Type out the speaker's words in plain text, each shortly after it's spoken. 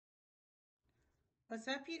What's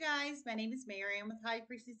up, you guys? My name is Mary. I'm with High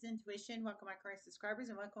Priestess Intuition. Welcome, my current subscribers,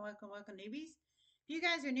 and welcome, newbies. If you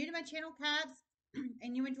guys are new to my channel, Cabs,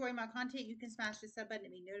 and you enjoy my content, you can smash the sub button to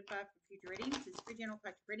be notified for future readings. This is free general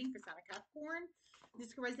collective reading for sign of Capricorn.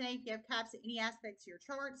 This can resonate if you have Cabs at any aspects of your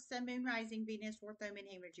chart: Sun, Moon, Rising, Venus, Ortho, Moon,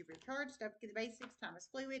 Hammer, Jupiter chart. Don't forget the basics. Time is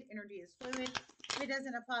fluid. Energy is fluid. If it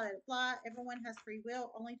doesn't apply, let it apply. Everyone has free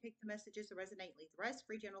will. Only take the messages that resonate. Leave the rest.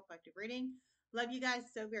 Free general collective reading. Love you guys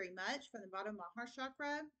so very much from the bottom of my heart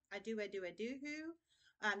chakra. I do who.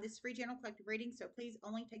 This is free general collective reading, so please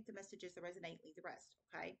only take the messages that resonate, leave the rest.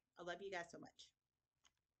 Okay. I love you guys so much.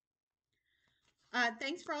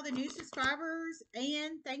 Thanks for all the new subscribers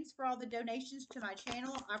and thanks for all the donations to my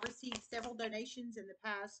channel. I've received several donations in the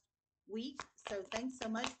past week, so thanks so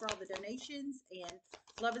much for all the donations and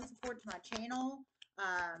love and support to my channel.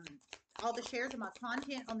 Um, all the shares of my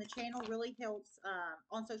content on the channel really helps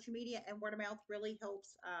on social media, and word of mouth really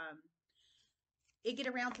helps it get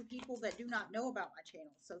around to people that do not know about my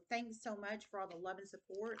channel. So thanks so much for all the love and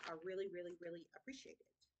support. I really appreciate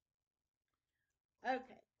it.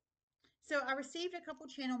 Okay. So I received a couple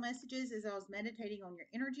channel messages as I was meditating on your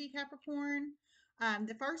energy, Capricorn.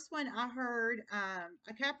 The first one I heard,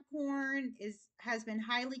 a Capricorn has been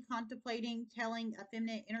highly contemplating telling a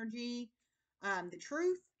feminine energy the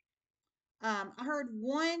truth. I heard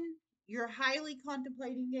one, you're highly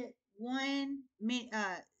contemplating it. One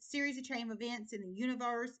series of chain of events in the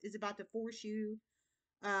universe is about to force you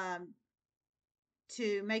um,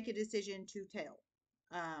 to make a decision to tell.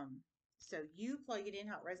 So you plug it in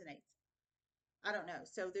how it resonates. I don't know.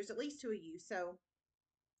 So there's at least two of you. So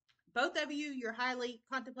both of you, you're highly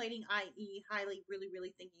contemplating, i.e., highly,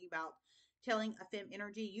 really thinking about telling a femme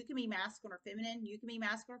energy. You can be masculine or feminine. You can be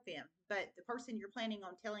masculine or femme, but the person you're planning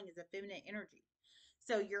on telling is a feminine energy.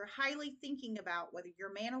 So you're highly thinking about whether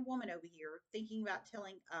you're man or woman over here, thinking about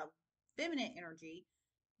telling a feminine energy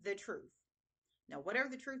the truth. Now, whatever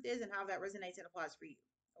the truth is and how that resonates and applies for you.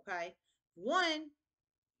 Okay. One,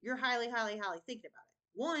 you're highly thinking about it.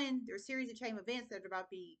 One, there's a series of chain events that are about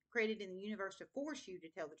to be created in the universe to force you to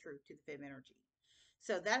tell the truth to the femme energy.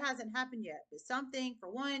 So that hasn't happened yet. But something,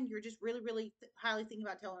 for one, you're just really highly thinking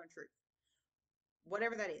about telling the truth.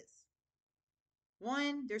 Whatever that is.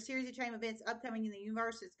 One, there's a series of chain events upcoming in the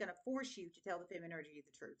universe that's going to force you to tell the femme energy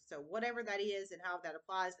the truth. So whatever that is and how that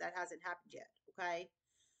applies, that hasn't happened yet. Okay.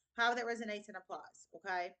 How that resonates and applies.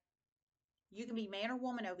 Okay. You can be man or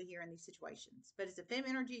woman over here in these situations. But as a femme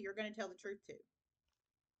energy, you're going to tell the truth too.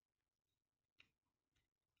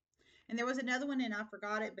 And there was another one and I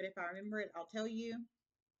forgot it, but if I remember it, I'll tell you.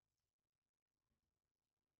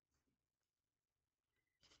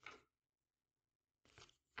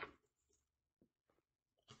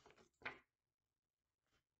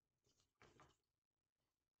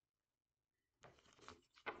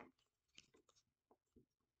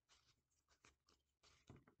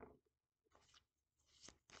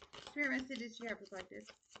 Spirit messages you have reflected.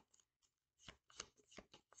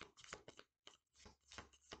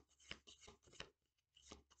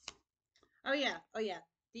 Oh yeah, oh yeah.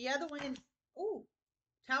 The other one, oh,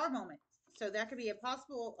 tower moment. So that could be a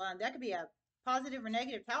possible, that could be a positive or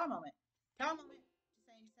negative tower moment. Tower moment,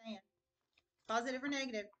 just saying. Positive or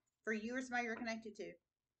negative for you or somebody you're connected to.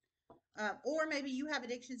 Or maybe you have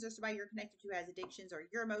addictions or somebody you're connected to has addictions, or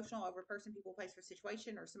you're emotional over a person, people, place, or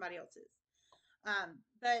situation, or somebody else's.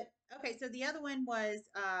 But okay, so the other one was,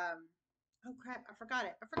 oh crap, I forgot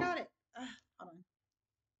it. Hold on.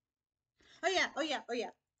 Oh yeah.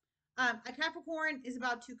 A Capricorn is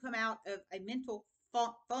about to come out of a mental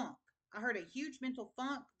funk. I heard a huge mental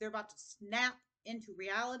funk. They're about to snap into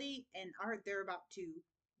reality, and I heard they're about to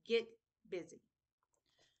get busy.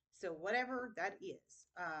 So whatever that is,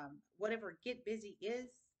 whatever get busy is,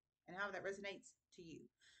 and how that resonates to you.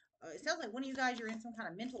 It sounds like one of you guys are in some kind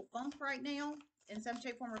of mental funk right now, in some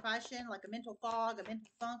shape, form, or fashion, like a mental fog, a mental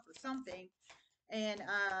funk, or something. And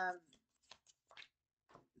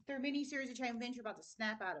through many series of chain events, you're about to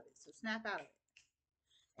snap out of it. So snap out of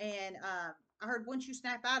it. And I heard once you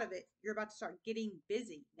snap out of it, you're about to start getting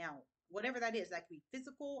busy. Now, whatever that is, that could be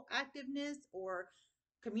physical activeness or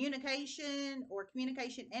communication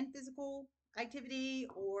and physical activity,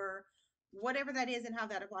 or whatever that is and how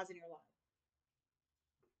that applies in your life.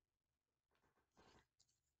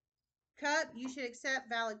 Cup, you should accept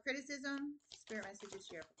valid criticism. Spirit messages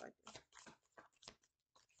share reflected.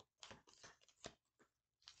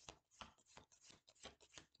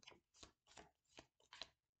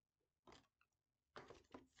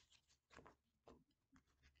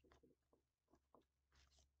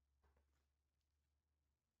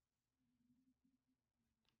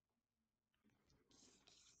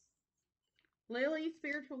 Lily,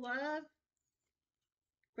 spiritual love.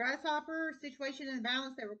 Grasshopper, situation and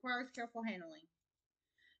balance that requires careful handling.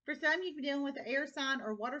 For some, you can be dealing with an air sign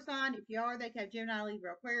or water sign. If you are, they can have Gemini,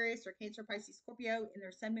 Libra, Aquarius, or Cancer, Pisces, Scorpio in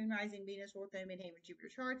their Sun, Moon, Rising, Venus, North Node, Midheaven, Jupiter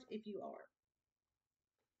charts. If you are.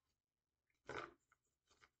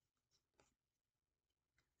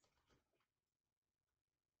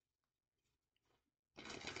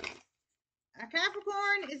 A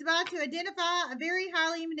Capricorn is about to identify a very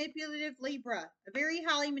highly manipulative Libra. A very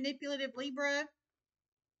highly manipulative Libra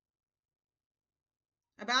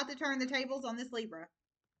about to turn the tables on this Libra.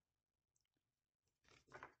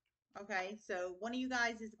 Okay, so one of you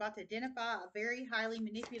guys is about to identify a very highly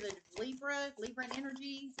manipulative Libra, Libra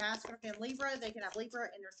energy, masculine and Libra. They can have Libra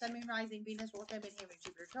in their Sun, Moon, Rising, Venus, North Node, Midheaven,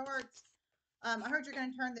 Jupiter charts. I heard you're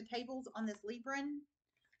going to turn the tables on this Libran.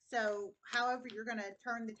 So, however, you're going to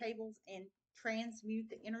turn the tables and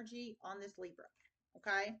transmute the energy on this Libra.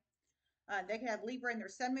 Okay? They can have Libra in their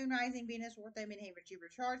Sun, Moon, Rising, Venus, North Node, Midheaven,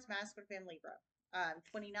 Jupiter charts, masculine and Libra.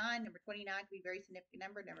 29, number 29 can be a very significant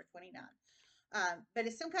number, number 29. But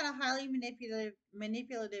it's some kind of highly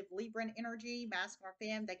manipulative Libran energy, masculine or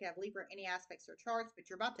femme. They can have Libra in any aspects of their charts, but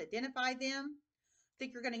you're about to identify them. I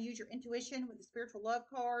think you're going to use your intuition with the spiritual love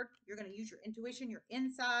card. You're going to use your intuition, your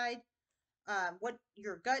inside, what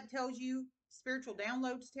your gut tells you. Spiritual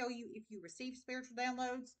downloads tell you if you receive spiritual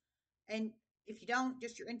downloads, and if you don't,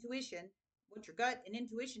 just your intuition, what your gut and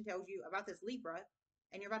intuition tells you about this Libra,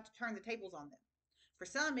 and you're about to turn the tables on them. For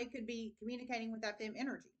some, it could be communicating with that femme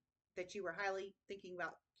energy that you were highly thinking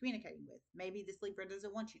about communicating with. Maybe this Libra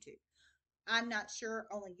doesn't want you to. I'm not sure.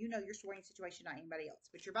 Only you know your story and situation, not anybody else.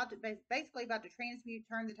 But you're about to basically about to transmute,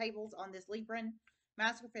 turn the tables on this Libran,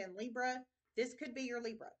 masculine Libra. This could be your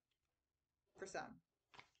Libra for some.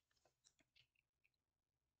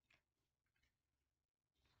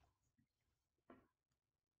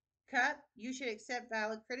 Cup, you should accept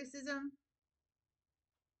valid criticism.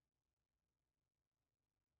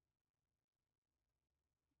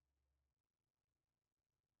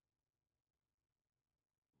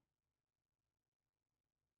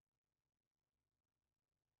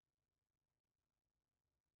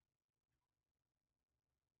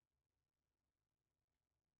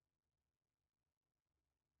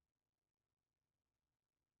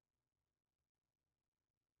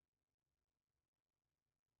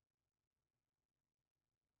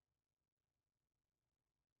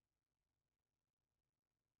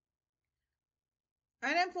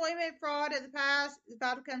 Unemployment fraud of the past is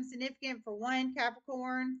about to become significant for one,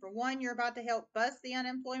 Capricorn. For one, you're about to help bust the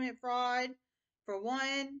unemployment fraud. For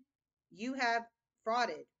one, you have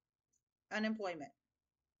frauded unemployment.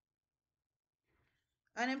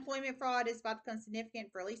 Unemployment fraud is about to become significant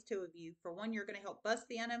for at least two of you. For one, you're going to help bust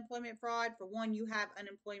the unemployment fraud. For one, you have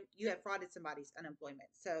unemployment. You have frauded somebody's unemployment.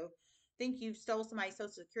 So, think you've stole somebody's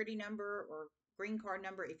social security number or green card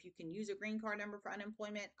number. If you can use a green card number for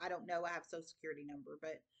unemployment, I don't know. I have social security number,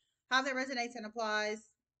 but how that resonates and applies.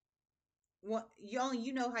 What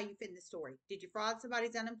you know how you fit in the story. Did you fraud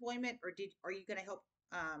somebody's unemployment, or are you going to help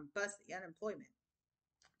bust the unemployment?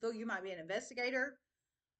 So you might be an investigator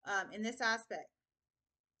in this aspect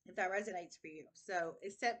if that resonates for you. So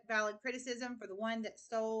accept valid criticism for the one that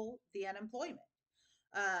stole the unemployment.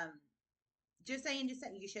 Um, just saying,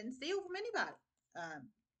 you shouldn't steal from anybody.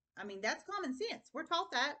 I mean, that's common sense. We're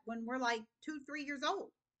taught that when we're like 2, 3 years old,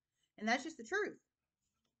 and that's just the truth.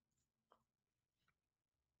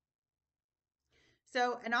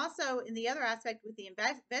 So, and also in the other aspect with the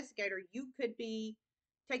investigator, you could be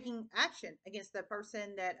taking action against the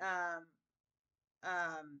person that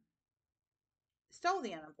um, stole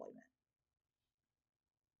the unemployment.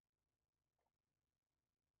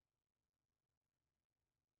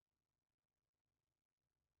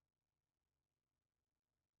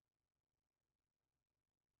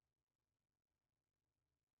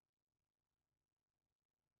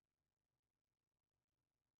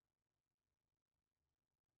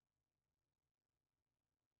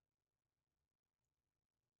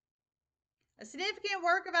 A significant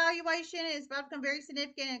work evaluation is about to become very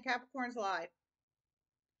significant in Capricorn's life.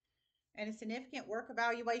 And a significant work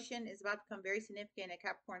evaluation is about to become very significant in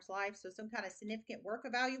Capricorn's life. So some kind of significant work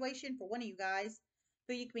evaluation for one of you guys,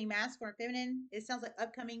 who you can be masculine or feminine. It sounds like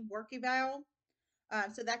upcoming work eval.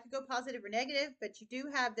 So that could go positive or negative, but you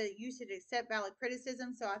do have the use to accept valid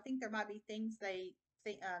criticism. So I think there might be things they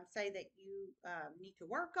say that you need to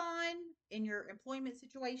work on in your employment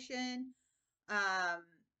situation.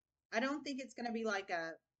 I don't think it's going to be like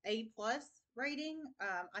A plus rating.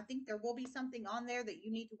 I think there will be something on there that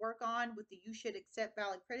you need to work on with the you should accept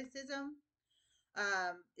valid criticism.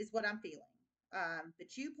 Is what I'm feeling.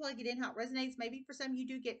 But you plug it in how it resonates. Maybe for some you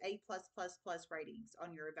do get A plus plus plus ratings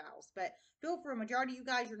on your evals, but feel for a majority of you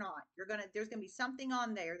guys, you're not. There's gonna be something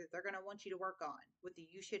on there that they're gonna want you to work on with the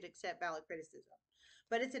you should accept valid criticism.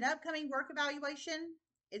 But it's an upcoming work evaluation.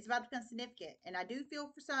 It's about to become significant, and I do feel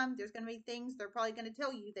for some there's gonna be things they're probably gonna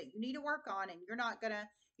tell you that you need to work on, and you're not gonna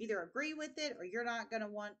either agree with it or you're not gonna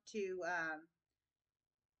want to,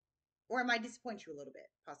 or it might disappoint you a little bit,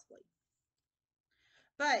 possibly.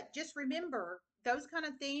 But just remember those kind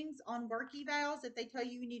of things on work evals, if they tell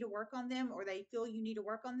you you need to work on them or they feel you need to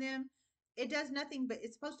work on them, it does nothing but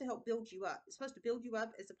it's supposed to help build you up. It's supposed to build you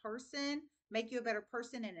up as a person, make you a better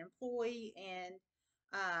person and employee, and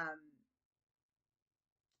um,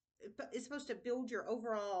 it's supposed to build your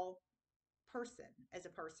overall person as a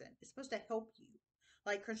person. It's supposed to help you,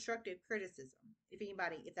 like constructive criticism,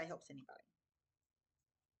 if that helps anybody.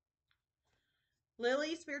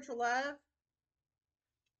 Lily, spiritual love.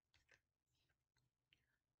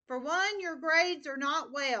 For one, your grades are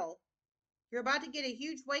not well. You're about to get a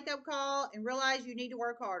huge wake up call and realize you need to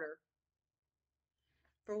work harder.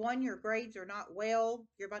 For one, your grades are not well.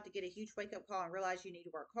 You're about to get a huge wake up call and realize you need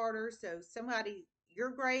to work harder. So,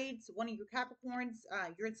 your grades, one of your Capricorns,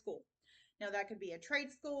 you're in school. Now, that could be a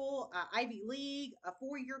trade school, Ivy League, a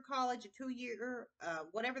 4-year college, a 2-year,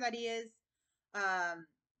 whatever that is.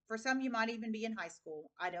 For some, you might even be in high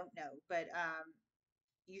school. I don't know. But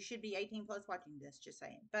you should be 18 plus watching this, just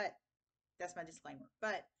saying. But that's my disclaimer.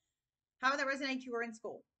 But how that resonates, you are in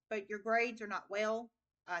school, but your grades are not well.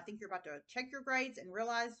 I think you're about to check your grades and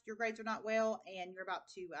realize your grades are not well, and you're about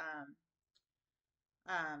to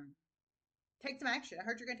um, take some action. I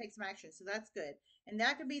heard you're going to take some action, so that's good. And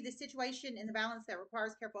that could be the situation in the balance that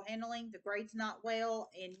requires careful handling. The grade's not well,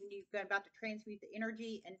 and you're about to transmute the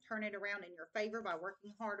energy and turn it around in your favor by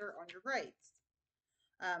working harder on your grades,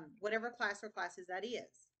 whatever class or classes that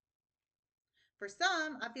is. For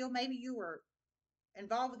some, I feel maybe you were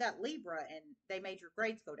involved with that Libra and they made your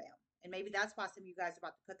grades go down. And maybe that's why some of you guys are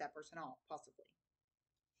about to cut that person off, possibly.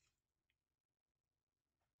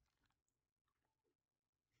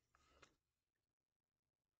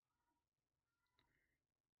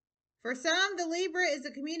 For some, the Libra is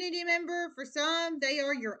a community member. For some, they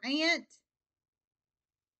are your aunt.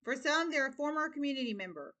 For some, they're a former community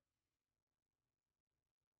member.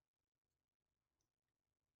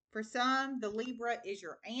 For some, the Libra is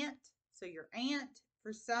your aunt. So your aunt.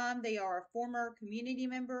 For some, they are a former community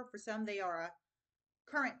member. For some, they are a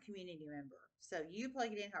current community member. So you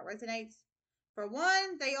plug it in how it resonates. For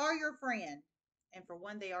one, they are your friend. And for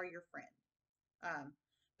one, they are your friend.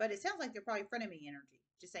 But it sounds like they're probably frenemy energy.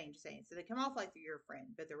 Just saying, just saying. So they come off like they're your friend,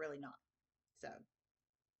 but they're really not. So,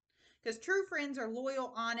 because true friends are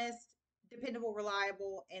loyal, honest, dependable,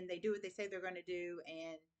 reliable, and they do what they say they're going to do,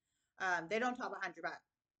 and they don't talk behind your back.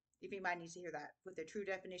 If anybody needs to hear that, with the true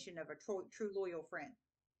definition of a true loyal friend.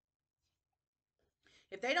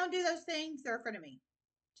 If they don't do those things, they're a frenemy.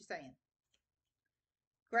 Just saying.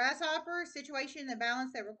 Grasshopper, situation, the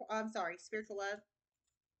balance that I'm sorry, spiritual love.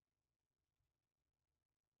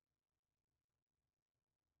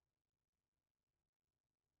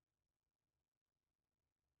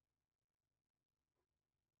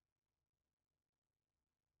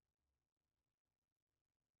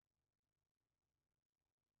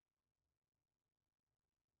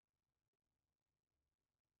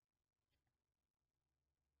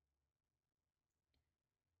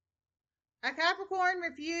 A Capricorn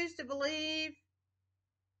refused to believe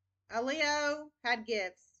a Leo had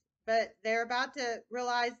gifts, but they're about to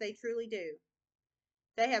realize they truly do.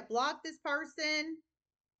 They have blocked this person,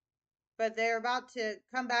 but they're about to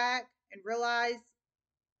come back and realize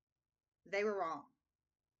they were wrong.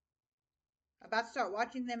 About to start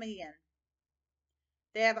watching them again.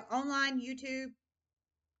 They have an online YouTube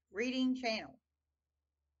reading channel.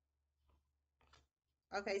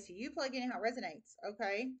 Okay, so you plug in how it resonates.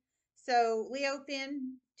 Okay, so Leo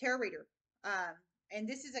Finn Tarot Reader. And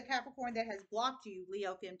this is a Capricorn that has blocked you,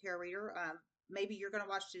 Leo Finn Tarot Reader. Maybe you're going to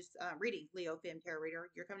watch this reading, Leo Finn Tarot Reader.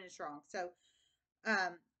 You're coming in strong. So,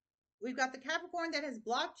 we've got the Capricorn that has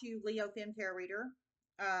blocked you, Leo Finn Tarot Reader.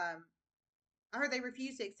 I heard they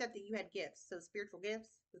refused to accept that you had gifts. So spiritual gifts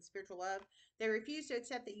with spiritual love. They refused to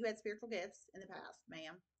accept that you had spiritual gifts in the past,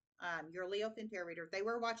 ma'am. You're a Leo Finn Tarot Reader. They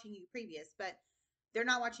were watching you previous, but they're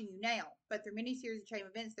not watching you now. But through many series of chain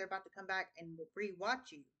events, they're about to come back and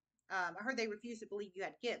re-watch you. I heard they refused to believe you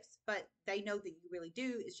had gifts, but they know that you really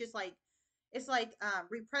do. It's like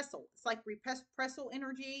repressal. It's like repressal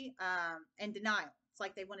energy and denial. It's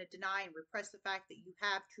like they want to deny and repress the fact that you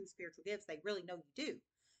have true spiritual gifts. They really know you do.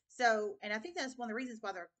 So, and I think that's one of the reasons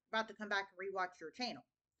why they're about to come back and rewatch your channel.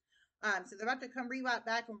 So they're about to come rewatch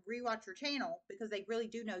back and rewatch your channel because they really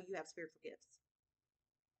do know you have spiritual gifts.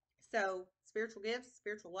 So spiritual gifts,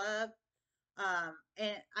 spiritual love,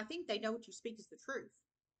 and I think they know what you speak is the truth.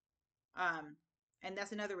 Um, and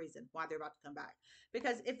that's another reason why they're about to come back.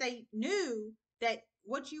 Because if they knew that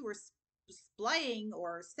what you were displaying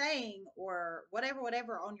or saying or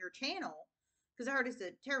whatever on your channel, because I heard it's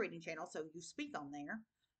a tarot reading channel, so you speak on there.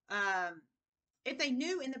 If they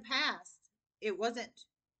knew in the past it wasn't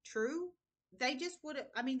true, they just would have,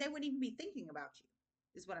 I mean, they wouldn't even be thinking about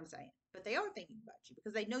you, is what I'm saying. But they are thinking about you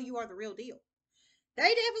because they know you are the real deal. They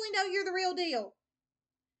definitely know you're the real deal.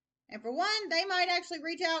 And for one, they might actually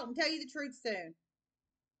reach out and tell you the truth soon.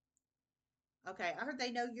 Okay, I heard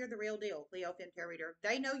they know you're the real deal, Leo Fem Tarot Reader.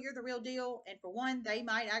 They know you're the real deal, and for one, they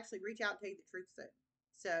might actually reach out and tell you the truth soon.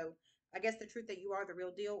 So I guess the truth that you are the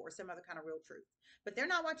real deal or some other kind of real truth. But they're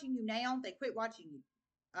not watching you now. They quit watching you.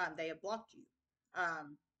 They have blocked you.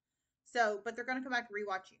 But they're going to come back and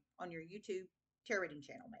rewatch you on your YouTube tarot reading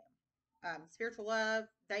channel, ma'am. Spiritual love,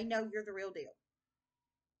 they know you're the real deal.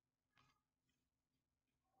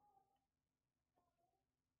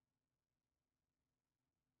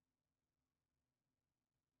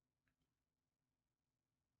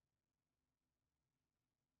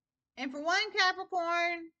 And for one,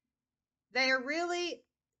 Capricorn, they are really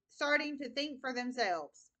starting to think for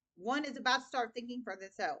themselves. One is about to start thinking for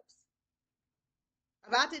themselves.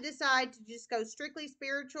 About to decide to just go strictly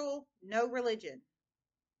spiritual, no religion.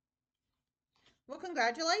 Well,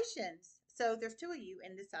 congratulations. So there's two of you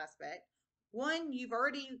in this aspect. One, you've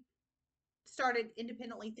already started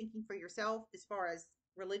independently thinking for yourself as far as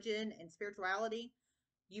religion and spirituality.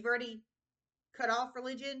 You've already cut off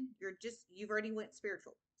religion. You've already went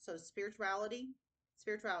spiritual. So spirituality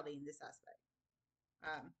in this aspect.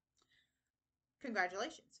 Um,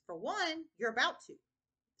 Congratulations. For one, you're about to.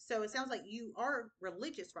 So it sounds like you are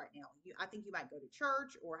religious right now. I think you might go to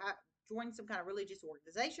church or join some kind of religious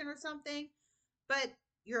organization or something, but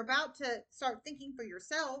you're about to start thinking for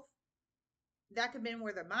yourself. That could have been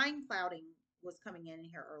where the mind clouding was coming in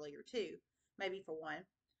here earlier too, maybe for one.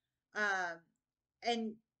 Um,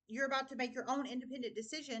 and you're about to make your own independent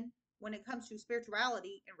decision when it comes to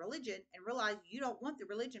spirituality and religion, and realize you don't want the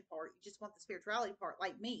religion part. You just want the spirituality part,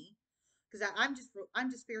 like me, because I'm just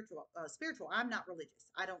spiritual. I'm not religious.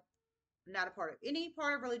 I'm not a part of any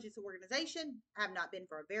part of religious organization. I have not been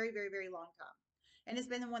for a very, very, very long time. And it's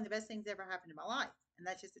been one of the best things that ever happened in my life. And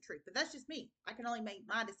that's just the truth. But that's just me. I can only make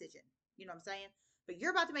my decision. You know what I'm saying? But you're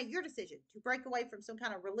about to make your decision to break away from some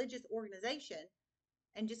kind of religious organization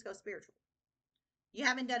and just go spiritual. You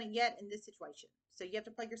haven't done it yet in this situation. So you have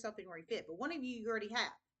to play yourself in where you fit. But one of you already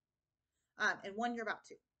have. And one you're about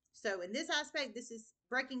to. So in this aspect, this is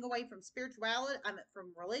breaking away from spirituality,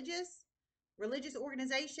 from religious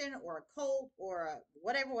organization or a cult or a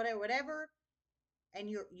whatever. And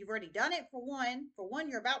you've already done it for one. For one,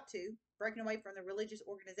 you're about to breaking away from the religious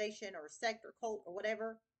organization or sect or cult or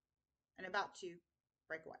whatever, and about to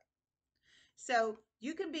break away. So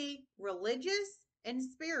you can be religious and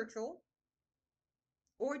spiritual,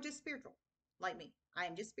 or just spiritual, like me. I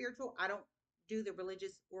am just spiritual. I don't do the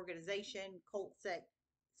religious organization, cult, sect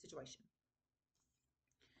situation.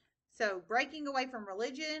 So breaking away from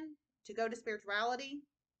religion to go to spirituality,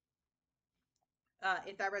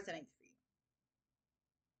 if that resonates for you.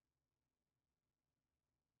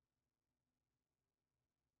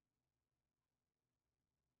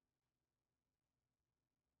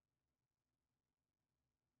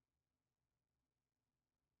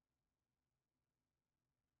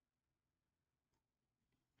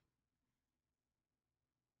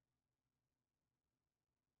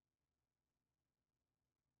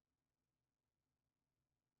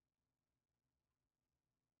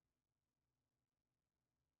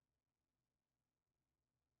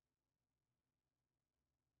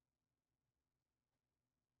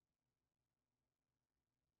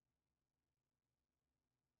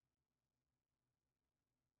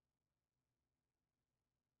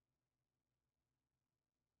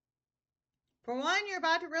 For one, you're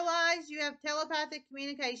about to realize you have telepathic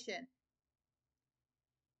communication.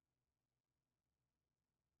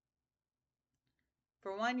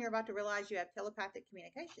 For one, you're about to realize you have telepathic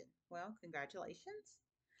communication. Well, congratulations.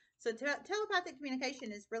 So telepathic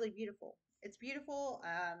communication is really beautiful. It's beautiful.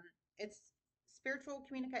 It's spiritual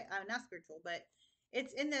communicate. Not spiritual, but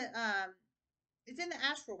it's in the um, it's in the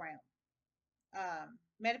astral realm.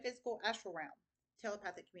 Metaphysical astral realm.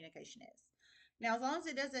 Telepathic communication is. Now, as long as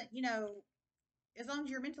it doesn't, as long as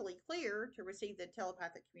you're mentally clear to receive the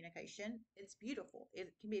telepathic communication, it's beautiful.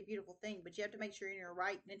 It can be a beautiful thing, but you have to make sure you're in your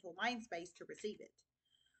right mental mind space to receive it.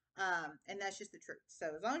 And that's just the truth. So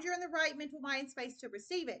as long as you're in the right mental mind space to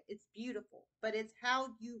receive it, it's beautiful. But it's how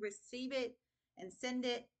you receive it and send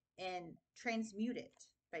it and transmute it,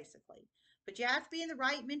 basically. But you have to be in the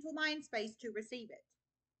right mental mind space to receive it.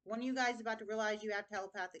 One of you guys is about to realize you have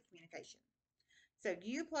telepathic communication. So do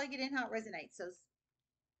you plug it in how it resonates? So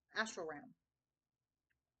astral realm.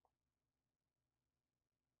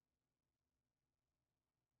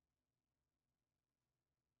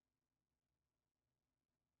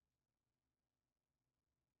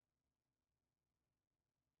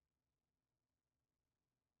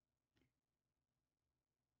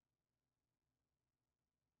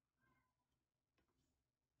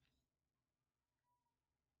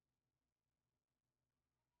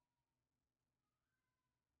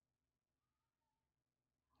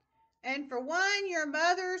 And for one, your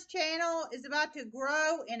mother's channel is about to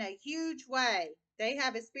grow in a huge way. They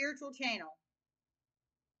have a spiritual channel.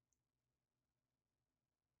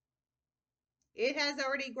 It has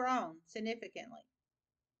already grown significantly.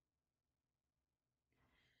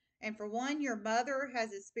 And for one, your mother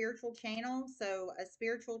has a spiritual channel. So a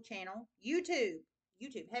spiritual channel. YouTube,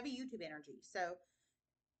 heavy YouTube energy. So,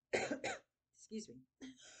 excuse me.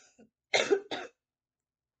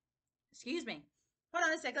 Excuse me. Hold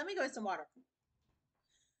on a second. Let me go get some water.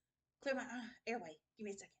 Clear my airway. Give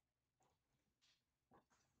me a second.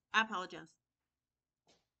 I apologize.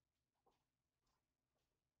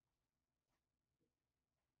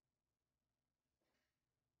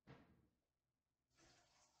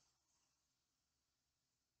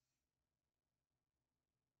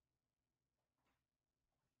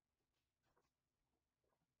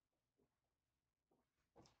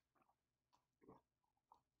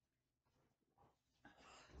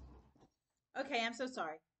 Okay, I'm so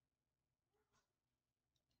sorry.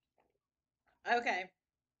 Okay.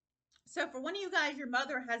 So for one of you guys, your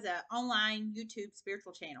mother has an online YouTube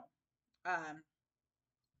spiritual channel. Um,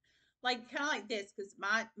 like kind of like this, because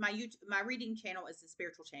my reading channel is a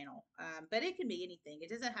spiritual channel. But it can be anything. It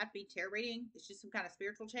doesn't have to be tarot reading. It's just some kind of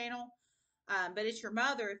spiritual channel. But it's your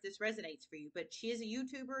mother if this resonates for you. But she is a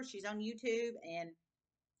YouTuber. She's on YouTube and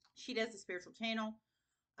she does a spiritual channel.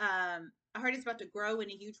 I heard it's about to grow in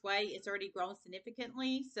a huge way. It's already grown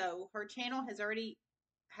significantly. So her channel has already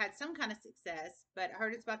had some kind of success, but I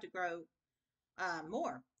heard it's about to grow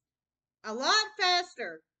more. A lot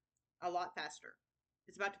faster. A lot faster.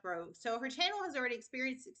 It's about to grow. So her channel has already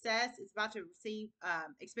experienced success. It's about to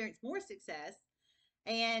experience more success.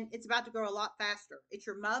 And it's about to grow a lot faster. It's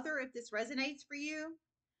your mother if this resonates for you.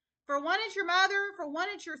 For one, it's your mother. For one,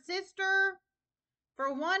 it's your sister.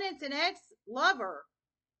 For one, it's an ex lover.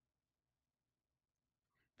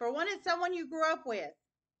 For one, it's someone you grew up with.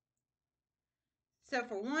 So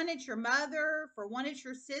for one, it's your mother. For one, it's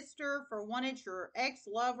your sister. For one, it's your ex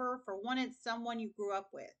lover. For one, it's someone you grew up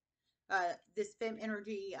with. This femme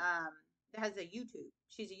energy has a YouTube.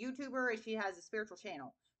 She's a YouTuber and she has a spiritual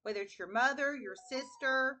channel. Whether it's your mother, your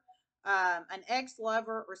sister, an ex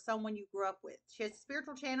lover, or someone you grew up with, she has a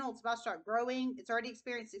spiritual channel. It's about to start growing. It's already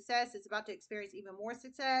experienced success. It's about to experience even more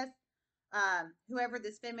success. Whoever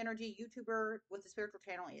this femme energy YouTuber with the spiritual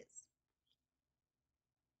channel is.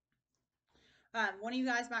 One of you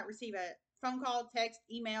guys might receive a phone call, text,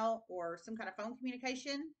 email, or some kind of phone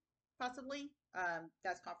communication, possibly.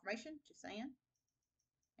 That's confirmation, just saying.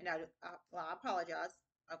 And well, I apologize.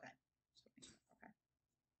 Okay. Okay.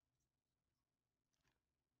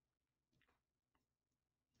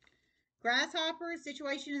 Grasshopper,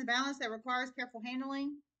 situation in balance that requires careful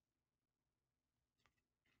handling.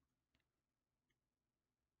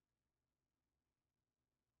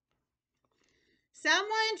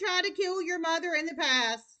 Someone tried to kill your mother in the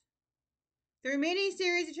past. Through many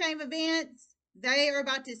series of chain of events, they are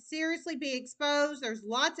about to seriously be exposed. There's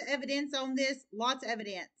lots of evidence on this, lots of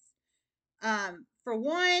evidence. For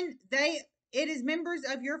one, it is members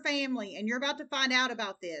of your family, and you're about to find out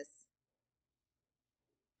about this.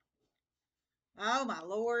 Oh my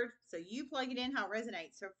Lord. So you plug it in how it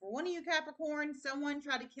resonates. So for one of you Capricorn, someone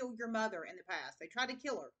tried to kill your mother in the past. They tried to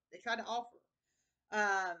kill her. They tried to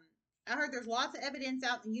offer. I heard there's lots of evidence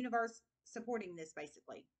out in the universe supporting this,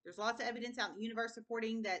 basically. There's lots of evidence out in the universe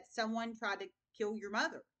supporting that someone tried to kill your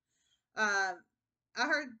mother. I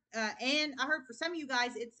heard, and I heard for some of you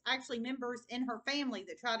guys, it's actually members in her family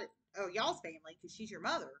that try to, oh, y'all's family, because she's your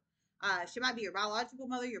mother. She might be your biological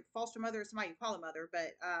mother, your foster mother, or somebody you call a mother,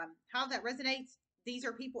 but how that resonates, these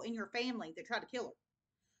are people in your family that try to kill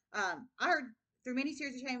her. I heard through many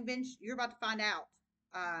series of chain events, you're about to find out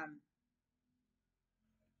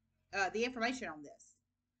the information on this.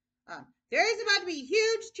 There is about to be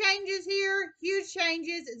huge changes here, huge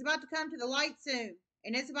changes. It's about to come to the light soon,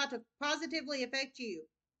 and it's about to positively affect you.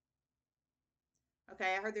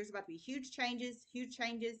 Okay, I heard there's about to be huge changes, huge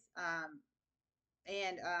changes.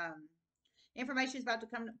 And information is about to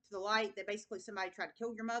come to the light that basically somebody tried to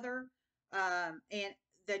kill your mother. And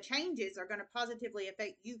the changes are going to positively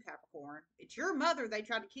affect you, Capricorn. It's your mother they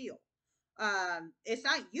tried to kill. It's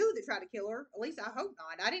not you that tried to kill her. At least I hope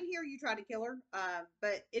not. I didn't hear you try to kill her.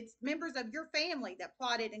 But it's members of your family that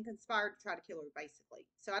plotted and conspired to try to kill her, basically.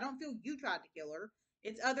 So I don't feel you tried to kill her.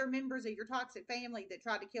 It's other members of your toxic family that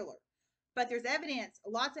tried to kill her. But there's evidence,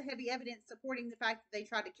 lots of heavy evidence supporting the fact that they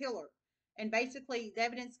tried to kill her. And basically, the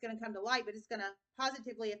evidence is going to come to light, but it's going to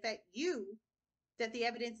positively affect you that the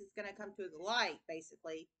evidence is going to come to the light,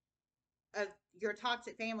 basically, of your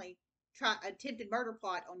toxic family attempted murder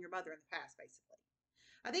plot on your mother in the past, basically.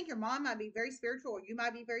 I think your mom might be very spiritual, or you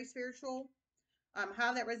might be very spiritual.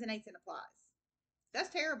 How that resonates and applies.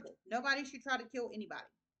 That's terrible. Nobody should try to kill anybody.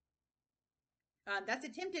 That's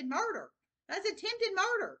attempted murder. That's attempted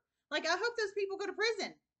murder. Like, I hope those people go to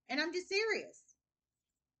prison. And I'm just serious.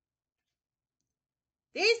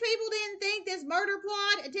 These people didn't think this murder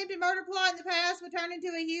plot, attempted murder plot in the past would turn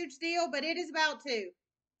into a huge deal, but it is about to.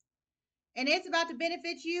 And it's about to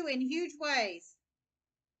benefit you in huge ways.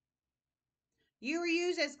 You were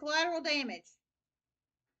used as collateral damage.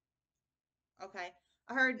 Okay.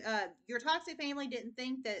 I heard your toxic family didn't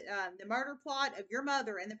think that the murder plot of your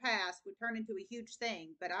mother in the past would turn into a huge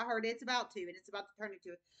thing, but I heard it's about to, and it's about to turn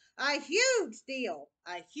into a huge deal.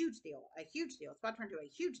 A huge deal. A huge deal. It's about to turn into a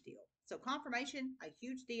huge deal. So, confirmation, a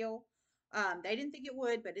huge deal. They didn't think it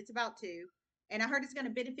would, but it's about to. And I heard it's going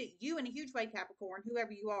to benefit you in a huge way, Capricorn,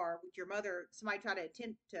 whoever you are, with your mother. Somebody try to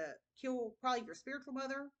attempt to kill probably your spiritual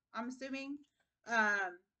mother, I'm assuming.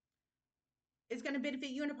 Um, it's going to benefit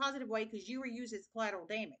you in a positive way because you were used as collateral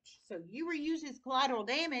damage. So you were used as collateral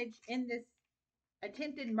damage in this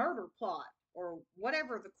attempted murder plot or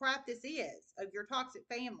whatever the crap this is of your toxic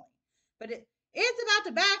family. But it's about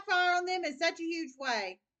to backfire on them in such a huge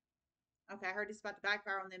way. Okay, I heard it's about to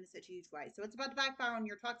backfire on them in such a huge way. So it's about to backfire on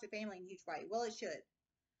your toxic family in a huge way. Well, it should.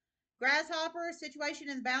 Grasshopper, situation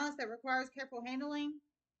in the balance that requires careful handling.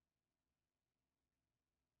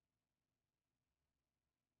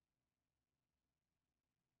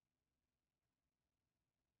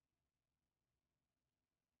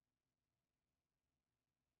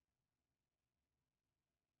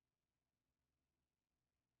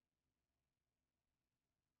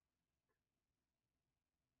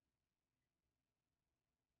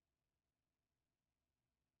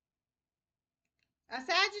 A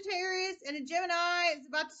Sagittarius and a Gemini is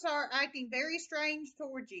about to start acting very strange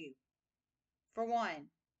towards you. For one.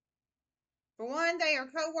 For one, they are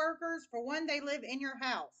co-workers. For one, they live in your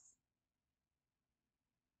house.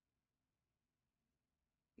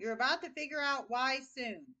 You're about to figure out why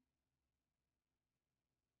soon.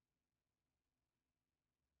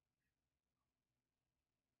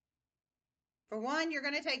 For one, you're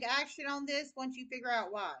going to take action on this once you figure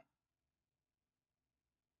out why.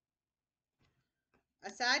 A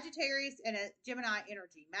Sagittarius and a Gemini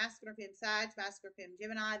energy. Masculine Fem Sag, Masculine Fem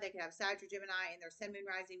Gemini. They can have Sag or Gemini in their Sun, Moon,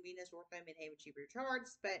 Rising, Venus, North Node, Midheaven, Jupiter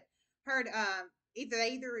charts. But heard either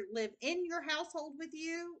they live in your household with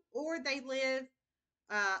you, or they live.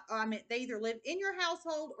 They either live in your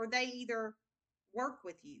household or they either work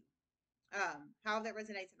with you. How that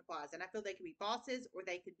resonates and applies. And I feel they could be bosses or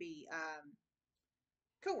they could be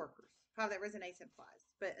coworkers. How that resonates and applies.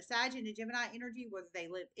 But a Sag and a Gemini energy, whether they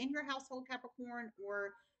live in your household, Capricorn,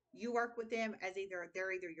 or you work with them as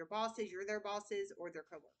they're either your bosses, you're their bosses, or they're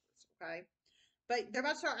coworkers. Okay, but they're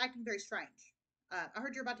about to start acting very strange. I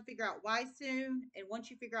heard you're about to figure out why soon, and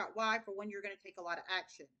once you figure out why, for when you're going to take a lot of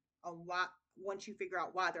action on why. Once you figure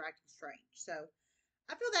out why they're acting strange, so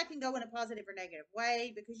I feel that can go in a positive or negative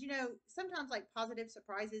way because sometimes like positive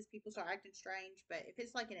surprises people start acting strange, but if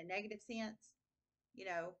it's like in a negative sense, you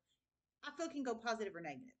know, I feel it can go positive or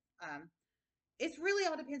negative. It's really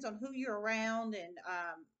all depends on who you're around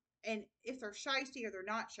and if they're shisty or they're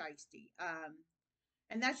not shisty.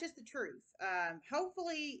 And that's just the truth.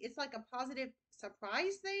 Hopefully it's like a positive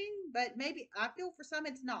surprise thing, but maybe I feel for some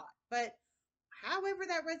it's not. But however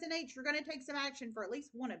that resonates, you're going to take some action for at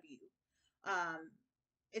least one of you. Um,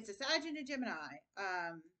 it's a Sag and a Gemini.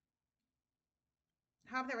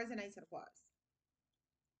 However that resonates and applies.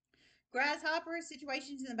 Grasshopper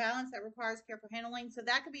situations in the balance that requires careful handling. So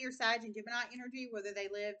that could be your Sag and Gemini energy, whether they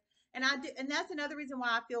live. And that's another reason why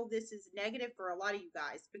I feel this is negative for a lot of you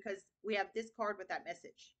guys because we have this card with that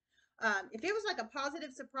message. If it was like a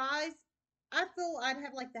positive surprise, I feel I'd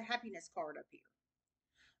have like the happiness card up here,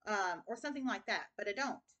 or something like that. But I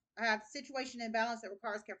don't. I have situation in balance that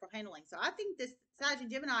requires careful handling. So I think this Sag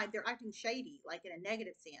and Gemini, they're acting shady, like in a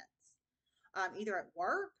negative sense, either at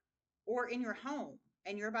work or in your home,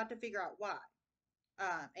 and you're about to figure out why.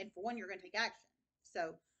 And for one, you're going to take action.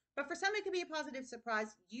 So, but for some, it could be a positive surprise.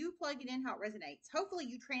 You plug it in how it resonates. Hopefully,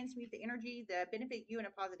 you transmute the energy that benefit you in a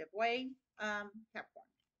positive way. Capricorn.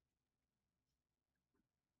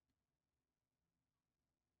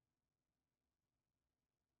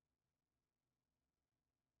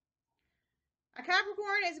 A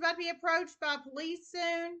Capricorn is about to be approached by police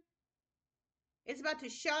soon. It's about to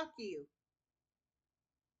shock you.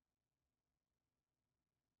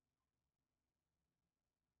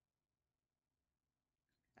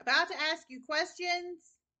 About to ask you questions.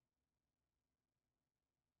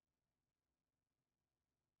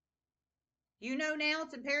 You know now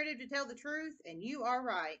it's imperative to tell the truth, and you are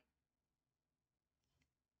right.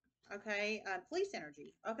 Okay, police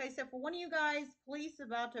energy. Okay, so for one of you guys, police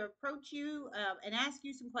about to approach you and ask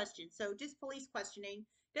you some questions. So just police questioning.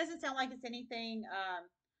 Doesn't sound like it's anything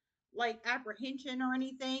like apprehension or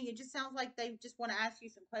anything. It just sounds like they just want to ask you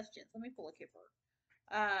some questions. Let me pull a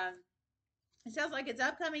kipper. It sounds like it's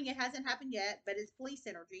upcoming. It hasn't happened yet, but it's police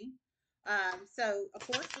energy. So of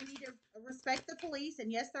course we need to respect the police.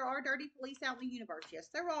 And yes, there are dirty police out in the universe. Yes,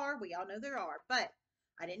 there are. We all know there are. But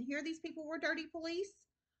I didn't hear these people were dirty police.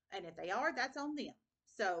 And if they are, that's on them.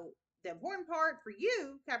 So the important part for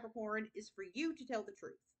you, Capricorn, is for you to tell the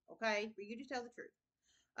truth. Okay, for you to tell the truth.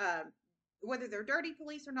 Whether they're dirty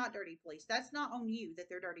police or not dirty police, that's not on you that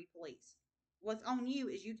they're dirty police. What's on you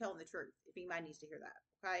is you telling the truth. If anybody needs to hear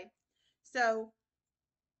that, okay. So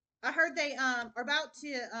I heard they are about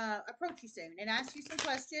to approach you soon and ask you some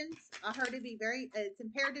questions. I heard it be it's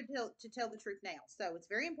imperative to tell the truth now. So it's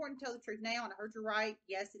very important to tell the truth now. And I heard you right.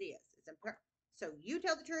 Yes, it is. It's imperative. So you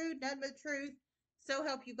tell the truth, nothing but the truth. So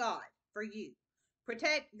help you God for you.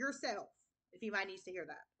 Protect yourself if anybody needs to hear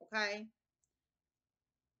that. Okay.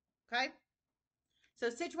 Okay. So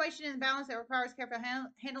situation in the balance that requires careful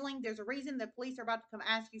handling. There's a reason the police are about to come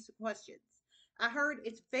ask you some questions. I heard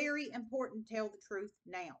it's very important to tell the truth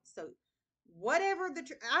now. So whatever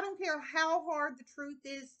I don't care how hard the truth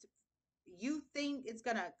is, you think it's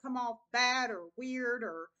going to come off bad or weird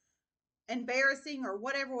or embarrassing or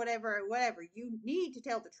whatever. You need to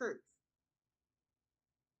tell the truth.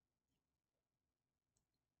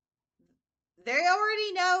 They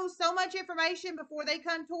already know so much information before they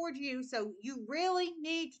come towards you, so you really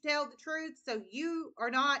need to tell the truth so you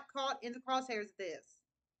are not caught in the crosshairs of this.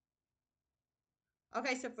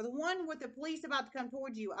 Okay, so for the one with the police about to come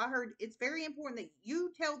towards you, I heard it's very important that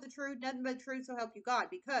you tell the truth, nothing but the truth, so help you God.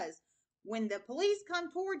 Because when the police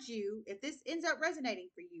come towards you, if this ends up resonating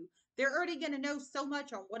for you, they're already going to know so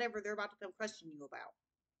much on whatever they're about to come question you about,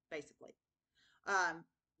 basically.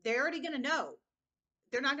 They're already going to know.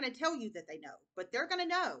 They're not going to tell you that they know, but they're going to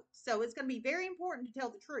know. So it's going to be very important to tell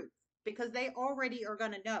the truth because they already are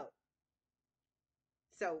going to know.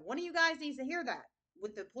 So one of you guys needs to hear that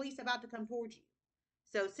with the police about to come towards you.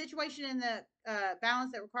 So situation in the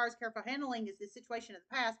balance that requires careful handling is the situation of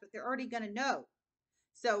the past, but they're already going to know.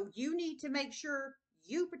 So you need to make sure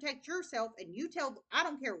you protect yourself and you tell, I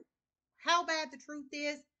don't care how bad the truth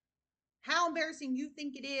is, how embarrassing you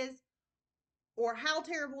think it is, or how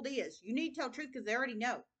terrible it is. You need to tell the truth because they already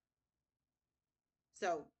know.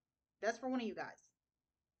 So that's for one of you guys.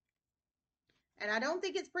 And I don't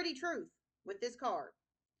think it's pretty truth with this card.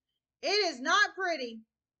 It is not pretty,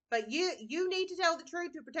 but you need to tell the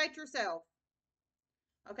truth to protect yourself.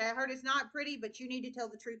 Okay, I heard it's not pretty, but you need to tell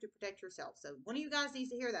the truth to protect yourself. So one of you guys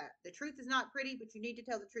needs to hear that. The truth is not pretty, but you need to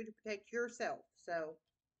tell the truth to protect yourself. So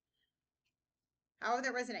however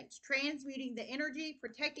that resonates. Transmuting the energy,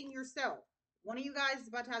 protecting yourself. One of you guys is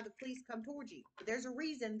about to have the police come towards you. But there's a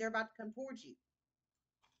reason they're about to come towards you.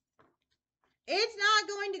 It's not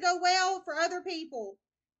going to go well for other people,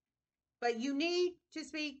 but you need to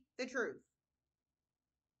speak the truth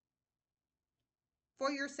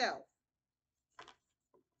for yourself.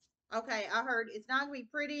 Okay, I heard it's not going to be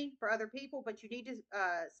pretty for other people, but you need to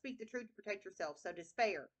speak the truth to protect yourself. So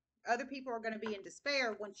despair. Other people are going to be in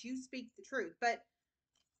despair once you speak the truth. But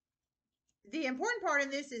the important part in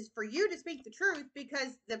this is for you to speak the truth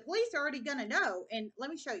because the police are already going to know. And let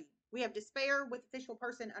me show you. We have despair with official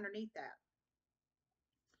person underneath that.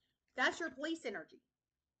 That's your police energy.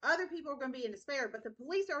 Other people are going to be in despair, but the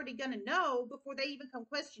police are already going to know before they even come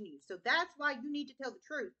question you. So that's why you need to tell the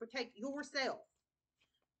truth. Protect yourself.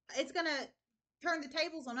 It's going to turn the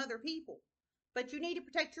tables on other people, but you need to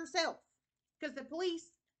protect yourself because the police,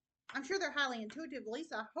 I'm sure they're highly intuitive. At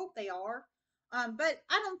least I hope they are. But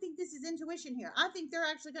I don't think this is intuition here. I think they're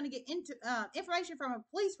actually going to get into information from a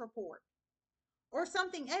police report or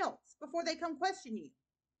something else before they come question you.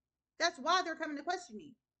 That's why they're coming to question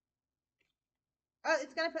you.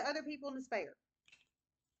 It's going to put other people in despair.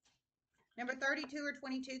 Number 32 or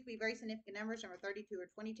 22 could be very significant numbers. Number 32 or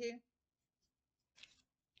 22.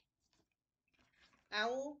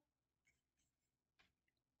 Owl.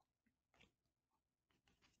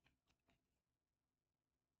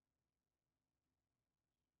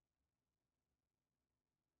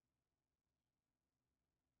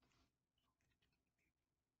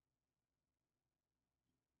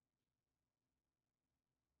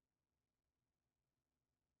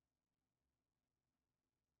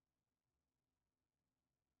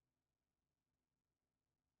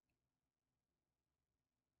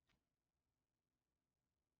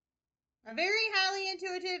 A very highly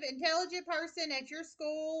intuitive, intelligent person at your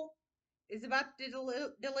school is about to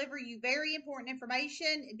deliver you very important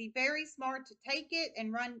information and be very smart to take it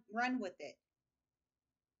and run with it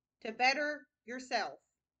to better yourself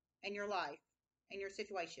and your life and your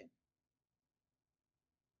situation.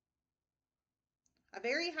 A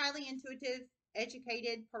very highly intuitive,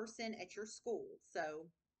 educated person at your school. So,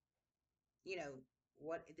 you know,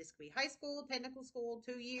 what this could be: high school, technical school,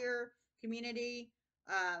 2-year, community,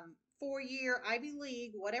 4-year, Ivy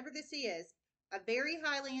League, whatever this is. A very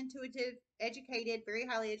highly intuitive, educated, very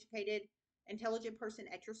highly educated, intelligent person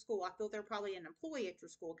at your school. I feel they're probably an employee at your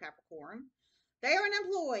school, Capricorn. They are an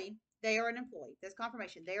employee. They are an employee. That's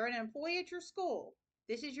confirmation. They are an employee at your school.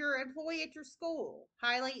 This is your employee at your school.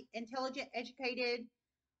 Highly intelligent, educated,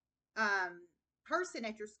 um, person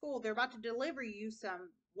at your school. They're about to deliver you some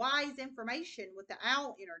wise information with the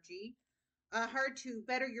owl energy, her to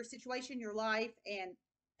better your situation, your life, and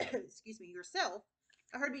excuse me, yourself.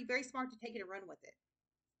 Her to be very smart to take it and run with it.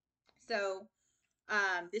 So,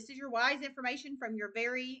 this is your wise information from your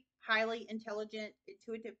very highly intelligent,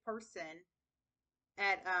 intuitive person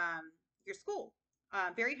at your school.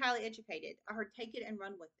 Very highly educated. I heard take it and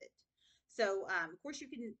run with it. So, of course, you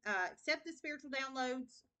can accept the spiritual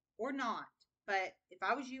downloads or not. But if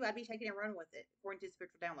I was you, I'd be taking and running with it according to the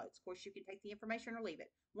spiritual downloads. Of course, you can take the information or leave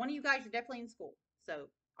it. One of you guys are definitely in school. So,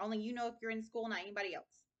 only you know if you're in school, not anybody else.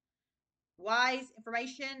 Wise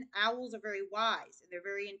information. Owls are very wise and they're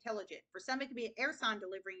very intelligent. For some, it could be an air sign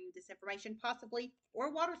delivering you this information, possibly, or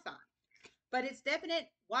a water sign. But it's definite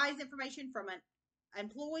wise information from an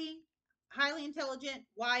employee, highly intelligent,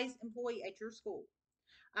 wise employee at your school.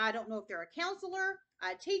 I don't know if they're a counselor,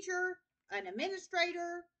 a teacher, an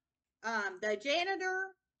administrator, the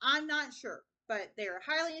janitor. I'm not sure, but they're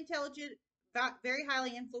highly intelligent, very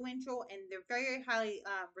highly influential, and they're very highly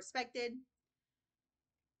respected.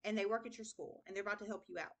 And they work at your school, and they're about to help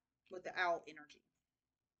you out with the owl energy.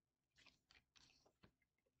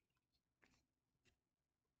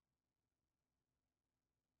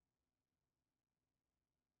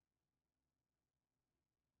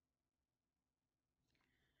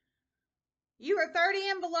 You are 30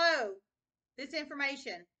 and below this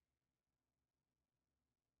information.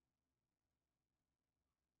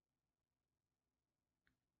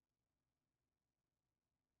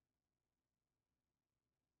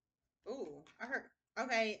 Ooh, I heard.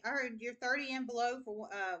 Okay, I heard you're 30 and below for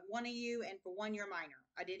one of you, and for 1 year minor.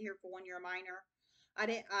 I did hear for 1 year minor. I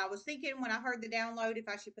did. I was thinking when I heard the download if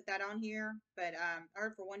I should put that on here, but I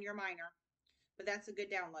heard for 1 year minor. But that's a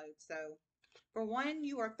good download. So for one,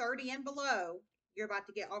 you are 30 and below. You're about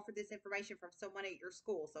to get offered this information from someone at your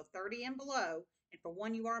school. So 30 and below, and for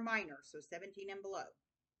one, you are a minor. So 17 and below.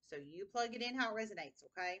 So you plug it in how it resonates.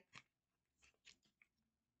 Okay.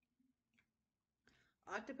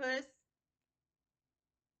 Octopus.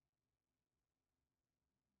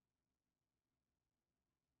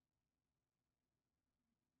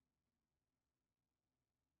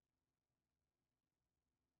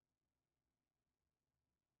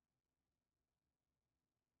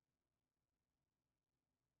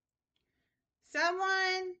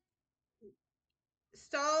 Someone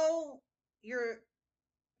stole your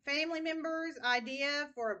family member's idea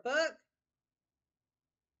for a book.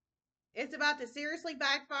 It's about to seriously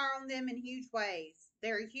backfire on them in huge ways.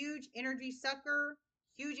 They're a huge energy sucker,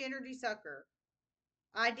 huge energy sucker,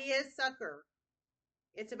 idea sucker.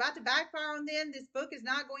 It's about to backfire on them. This book is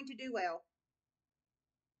not going to do well.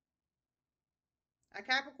 A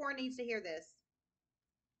Capricorn needs to hear this.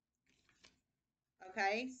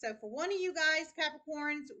 Okay, so for one of you guys,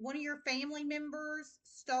 Capricorns, one of your family members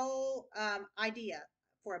stole idea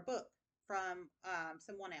for a book from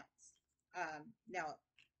someone else. Now,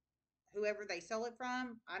 whoever they stole it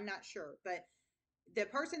from, I'm not sure, but the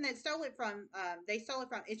person that stole it from, they stole it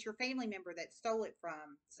from. It's your family member that stole it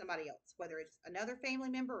from somebody else, whether it's another family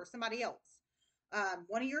member or somebody else.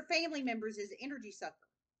 One of your family members is an energy sucker.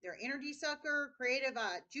 They're energy sucker, creative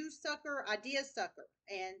juice sucker, idea sucker,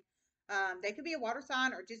 and They could be a water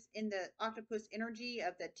sign or just in the octopus energy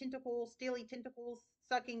of the tentacles, steely tentacles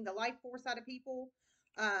sucking the life force out of people.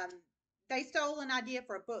 Um, they stole an idea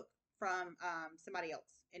for a book from somebody else,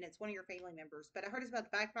 and it's one of your family members. But I heard it's about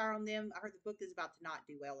to backfire on them. I heard the book is about to not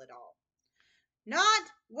do well at all. Not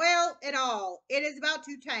well at all. It is about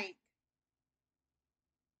to tank.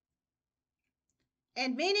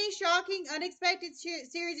 And many shocking, unexpected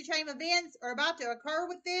series of chain events are about to occur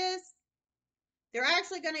with this. They're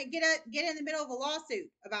actually going to get in the middle of a lawsuit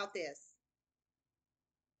about this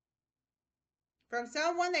from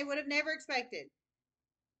someone they would have never expected.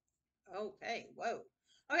 Okay, whoa.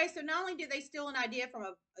 Okay, so not only did they steal an idea from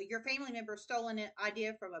your family member stole an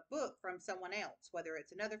idea from a book from someone else, whether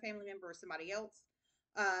it's another family member or somebody else,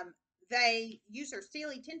 they use their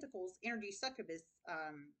steely tentacles, energy succubus,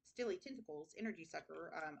 steely tentacles, energy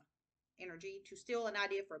sucker, energy to steal an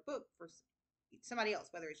idea for a book for somebody else,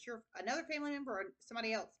 whether it's another family member or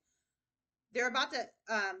somebody else. They're about to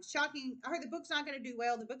shocking. I heard the book's not going to do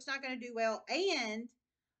well. The book's not going to do well, and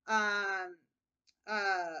um,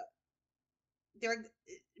 uh, there are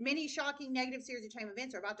many shocking negative series of chain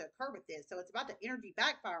events are about to occur with this. So it's about to energy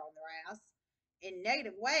backfire on their ass in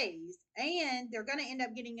negative ways, and they're going to end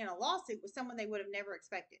up getting in a lawsuit with someone they would have never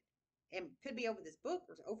expected, and could be over this book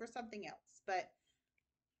or over something else. But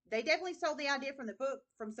they definitely stole the idea from the book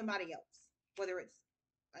from somebody else, whether it's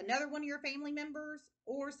another one of your family members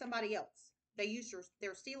or somebody else. They use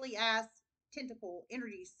their steely ass tentacle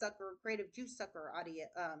energy sucker, creative juice sucker idea,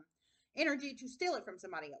 energy to steal it from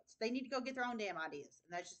somebody else. They need to go get their own damn ideas,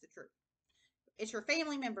 and that's just the truth. It's your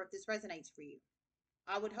family member if this resonates for you.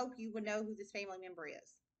 I would hope you would know who this family member is.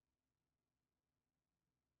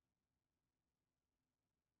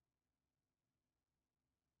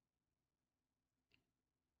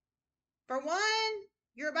 For one,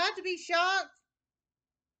 you're about to be shocked.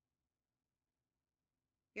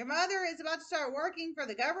 Your mother is about to start working for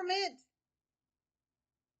the government.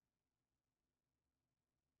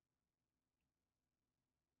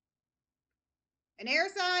 An air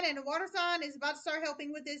sign and a water sign is about to start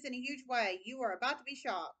helping with this in a huge way. You are about to be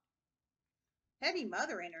shocked. Heavy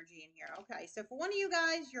mother energy in here. Okay, so for one of you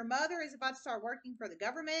guys, your mother is about to start working for the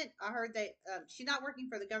government. I heard that she's not working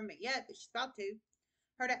for the government yet, but she's about to.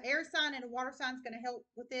 Heard an air sign and a water sign is going to help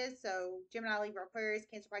with this. So Gemini, Libra, Aquarius,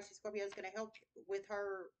 Cancer, Pisces, Scorpio is going to help with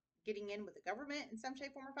her getting in with the government in some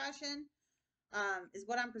shape, form, or fashion. Is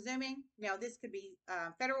what I'm presuming. Now, this could be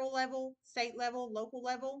federal level, state level, local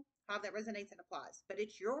level, how that resonates and applies. But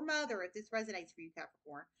it's your mother if this resonates for you,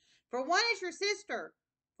 Capricorn. For one, it's your sister.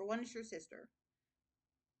 For one, it's your sister.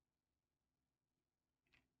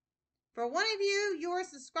 For one of you, you're a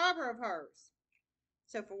subscriber of hers.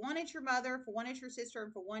 So for one, it's your mother. For one, it's your sister.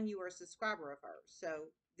 And for one, you are a subscriber of hers.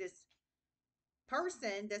 So this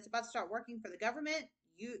person that's about to start working for the government,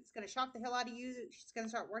 it's going to shock the hell out of you. She's going to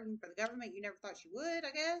start working for the government. You never thought she would,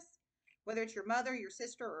 I guess. Whether it's your mother, your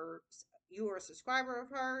sister, or you are a subscriber of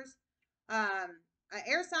hers. An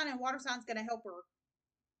air sign and water sign is going to help her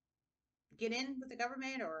get in with the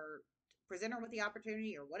government or present her with the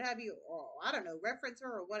opportunity or what have you, or I don't know, reference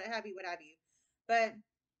her or what have you, But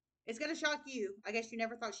it's going to shock you. I guess you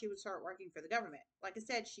never thought she would start working for the government. Like I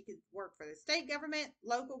said, she could work for the state government,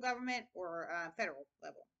 local government, or federal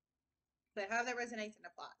level. But how that resonates and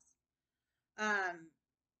applies.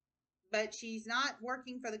 But she's not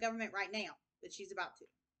working for the government right now, but she's about to.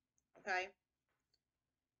 Okay.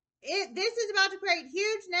 This is about to create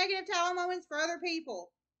huge negative tower moments for other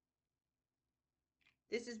people.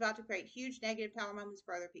 This is about to create huge negative tower moments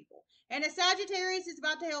for other people. And a Sagittarius is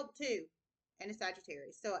about to help too. And a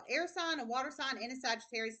Sagittarius. So an air sign, a water sign, and a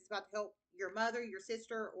Sagittarius is about to help your mother, your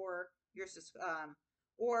sister, or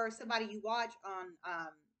somebody you watch on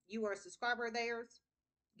you are a subscriber of theirs,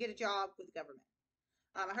 get a job with the government.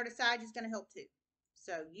 I heard a Sag is going to help too.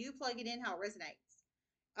 So you plug it in how it resonates.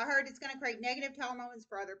 I heard it's going to create negative tower moments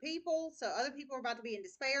for other people. So other people are about to be in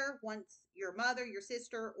despair once your mother, your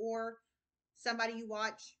sister, or somebody you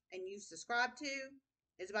watch and you subscribe to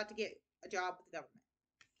is about to get a job with the government,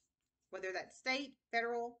 whether that's state,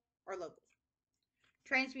 federal, or local.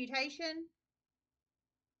 Transmutation.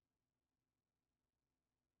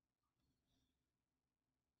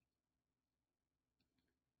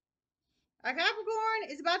 A Capricorn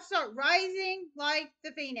is about to start rising like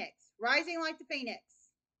the phoenix. Rising like the phoenix.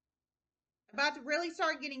 About to really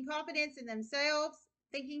start getting confidence in themselves,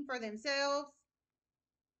 thinking for themselves.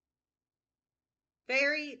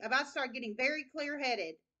 About to start getting very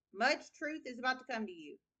clear-headed. Much truth is about to come to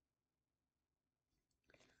you.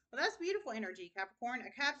 Well, that's beautiful energy, Capricorn.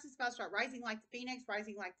 A Caps is about to start rising like the phoenix,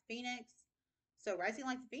 rising like the phoenix. So rising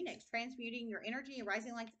like the phoenix, transmuting your energy and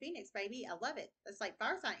rising like the phoenix, baby. I love it. That's like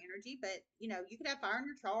fire sign energy, but you know, you could have fire in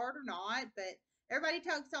your chart or not, but everybody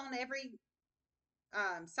tugs on every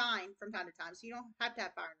sign from time to time. So you don't have to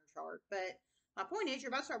have fire in your chart. But my point is, you're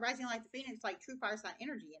about to start rising like the phoenix, like true fire sign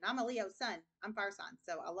energy. And I'm a Leo sun. I'm fire sign,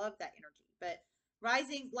 so I love that energy. But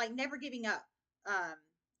rising, like never giving up, um,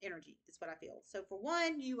 energy is what I feel. So for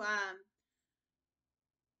one,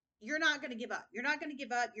 you're not going to give up. You're not going to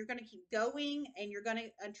give up. You're going to keep going, and you're going to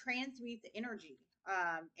transmute the energy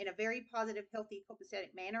in a very positive, healthy,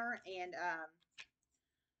 copacetic manner. And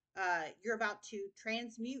you're about to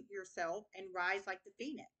transmute yourself and rise like the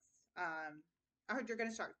phoenix. I heard you're going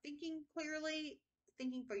to start thinking clearly,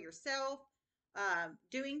 thinking for yourself,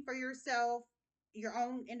 doing for yourself, your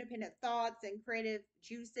own independent thoughts and creative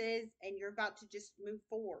juices, and you're about to just move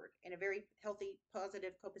forward in a very healthy,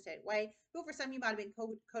 positive, copacetic way. But for some, you might have been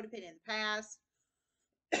codependent in the past,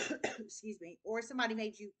 excuse me, or somebody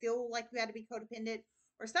made you feel like you had to be codependent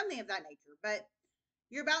or something of that nature. But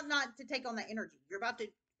you're about not to take on that energy. You're about to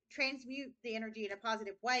transmute the energy in a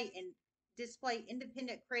positive way and display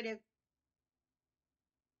independent, creative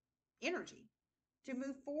energy to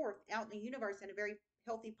move forth out in the universe in a very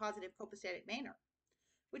healthy, positive, copacetic manner,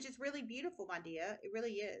 which is really beautiful, my dear. It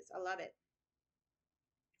really is. I love it.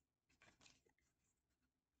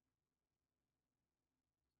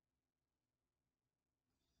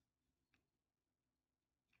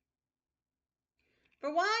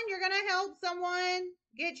 For one, you're going to help someone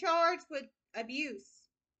get charged with abuse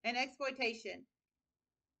and exploitation.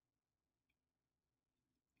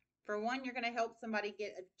 For one, you're going to help somebody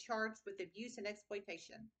get charged with abuse and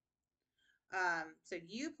exploitation. So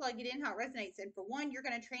you plug it in how it resonates. And for one, you're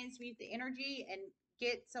going to transmute the energy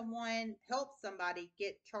and help somebody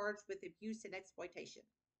get charged with abuse and exploitation.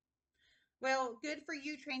 Well, good for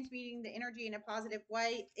you transmuting the energy in a positive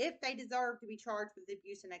way if they deserve to be charged with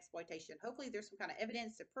abuse and exploitation. Hopefully, there's some kind of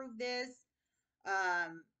evidence to prove this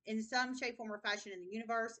in some shape, form, or fashion in the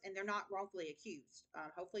universe, and they're not wrongfully accused.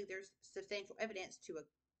 Hopefully, there's substantial evidence to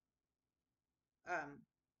um,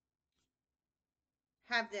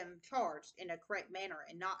 have them charged in a correct manner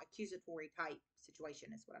and not accusatory type situation,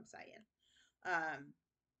 is what I'm saying. Um,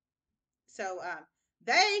 so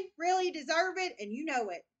they really deserve it, and you know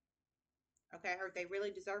it. Okay, I heard they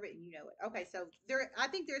really deserve it, and you know it. Okay, so I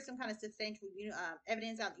think there's some kind of substantial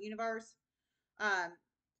evidence out in the universe. Um,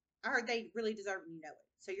 I heard they really deserve it, and you know it.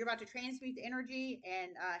 So you're about to transmute the energy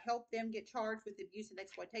and help them get charged with abuse and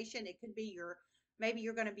exploitation. It could be maybe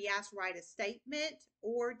you're going to be asked to write a statement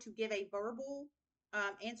or to give a verbal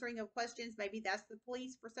answering of questions. Maybe that's the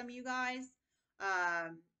police for some of you guys.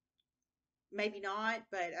 Um, maybe not,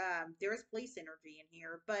 but there is police energy in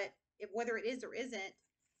here. But whether it is or isn't,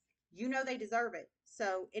 you know they deserve it.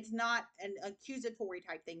 So it's not an accusatory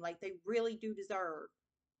type thing. Like they really do deserve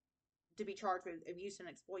to be charged with abuse and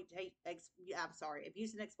exploitation. I'm sorry,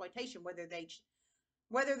 abuse and exploitation. Whether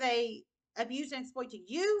they abused and exploited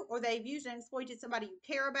you, or they abused and exploited somebody you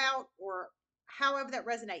care about, or however that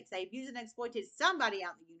resonates. They abused and exploited somebody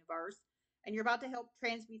out in the universe, and you're about to help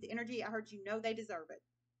transmute the energy. I heard you know they deserve it.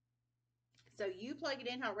 So you plug it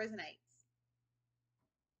in how it resonates.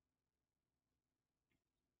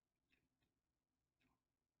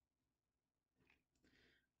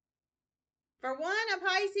 For one, a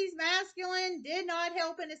Pisces masculine did not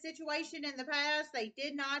help in a situation in the past. They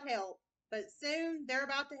did not help, but soon they're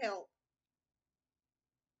about to help.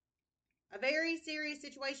 A very serious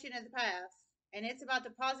situation in the past, and it's about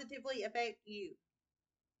to positively affect you.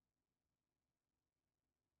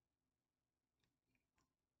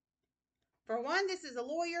 For one, this is a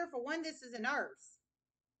lawyer. For one, this is a nurse.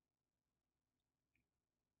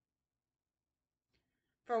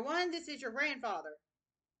 For one, this is your grandfather.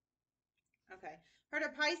 Okay. Heard a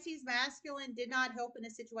Pisces masculine did not help in a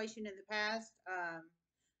situation in the past.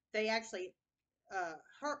 They actually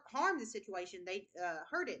harmed the situation. They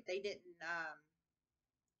hurt it. They didn't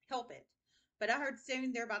help it. But I heard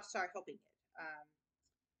soon they're about to start helping it.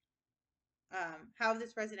 How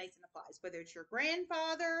this resonates and applies, whether it's your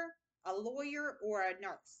grandfather, a lawyer, or a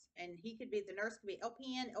nurse. And the nurse could be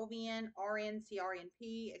LPN, LVN, RN,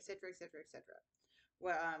 CRNP, etc., etc., etc.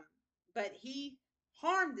 Well, but he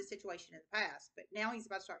harmed the situation in the past, but now he's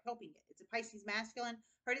about to start helping it. It's a Pisces masculine.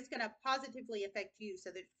 Heard it's going to positively affect you, so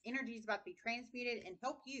the energy is about to be transmuted and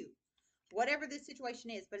help you, whatever this situation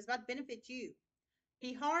is, but it's about to benefit you.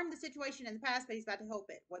 He harmed the situation in the past, but he's about to help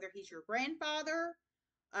it, whether he's your grandfather,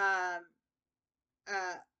 um,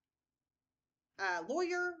 uh, a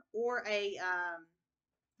lawyer, or a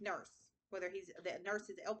nurse, whether the nurse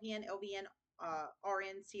is LPN, LVN,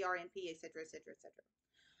 RN, CRNP, etc., etc., etc.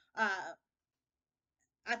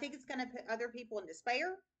 I think it's going to put other people in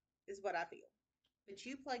despair, is what I feel. But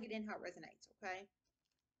you plug it in how it resonates, okay?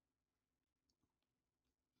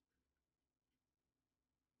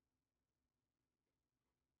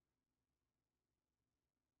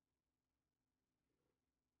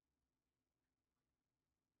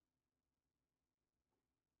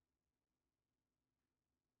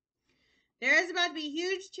 There is about to be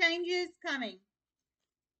huge changes coming.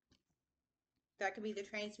 That could be the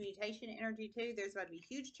transmutation energy too. There's about to be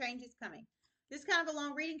huge changes coming. This is kind of a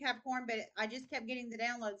long reading, Capricorn, but I just kept getting the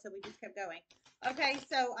download, so we just kept going. Okay,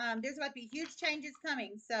 so there's about to be huge changes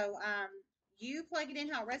coming. So you plug it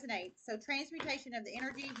in how it resonates. So transmutation of the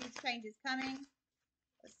energy, huge changes coming.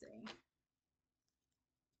 Let's see.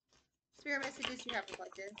 Spirit messages you have to plug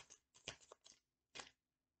this.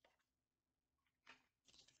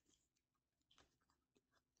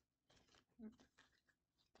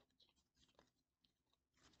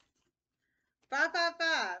 Five, five,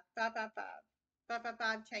 five, five, five, five, five, five,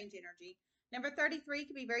 five. Change energy. Number 33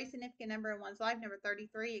 could be a very significant number in one's life. Number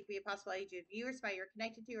 33, it could be a possible age of you or somebody you're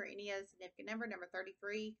connected to or any other significant number. Number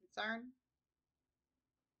 33, concern.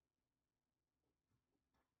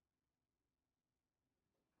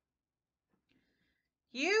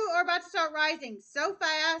 You are about to start rising so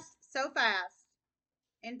fast,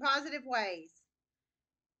 in positive ways.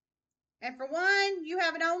 And for one, you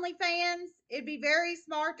have an OnlyFans. It'd be very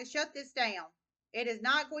smart to shut this down. It is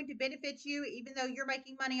not going to benefit you, even though you're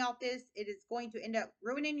making money off this. It is going to end up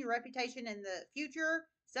ruining your reputation in the future.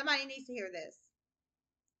 Somebody needs to hear this.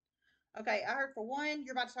 Okay, I heard for one,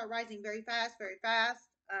 you're about to start rising very fast, very fast.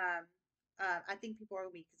 I think people are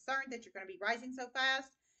going to be concerned that you're going to be rising so fast.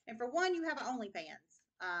 And for one, you have an OnlyFans.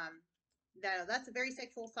 That's a very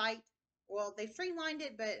sexual site. Well, they've streamlined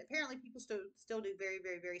it, but apparently people still do very,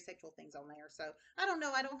 very, very sexual things on there. So I don't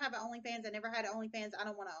know. I don't have an OnlyFans. I never had an OnlyFans. I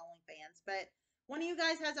don't want an OnlyFans. But one of you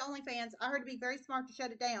guys has an OnlyFans. I heard to be very smart to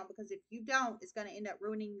shut it down because if you don't, it's going to end up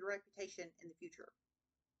ruining your reputation in the future.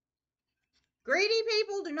 Greedy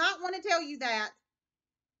people do not want to tell you that,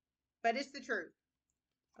 but it's the truth.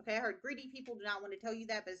 Okay, I heard greedy people do not want to tell you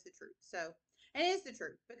that, but it's the truth. So, and it is the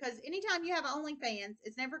truth because anytime you have an OnlyFans,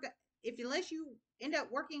 it's never if unless you end up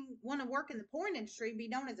want to work in the porn industry and be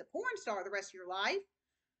known as a porn star the rest of your life,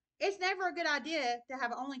 it's never a good idea to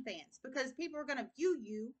have an OnlyFans because people are going to view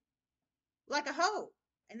you like a hoe,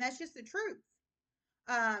 and that's just the truth.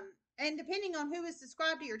 And depending on who is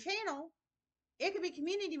subscribed to your channel, it could be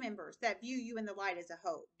community members that view you in the light as a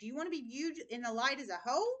hoe. Do you want to be viewed in the light as a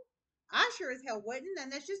hoe? I sure as hell wouldn't,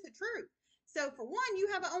 and that's just the truth. So for one, you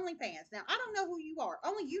have an OnlyFans. Now I don't know who you are.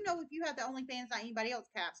 Only you know if you have the OnlyFans, not anybody else,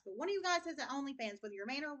 Caps. But one of you guys has an OnlyFans, whether you're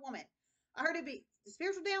a man or a woman. I heard it be the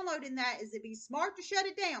spiritual download in that is to be smart to shut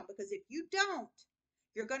it down because if you don't,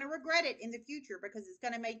 you're going to regret it in the future because it's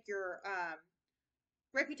going to make your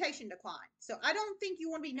reputation decline. So I don't think you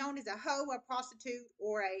want to be known as a hoe, a prostitute,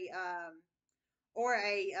 or a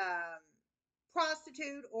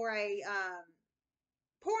prostitute or a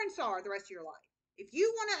porn star the rest of your life. If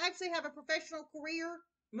you want to actually have a professional career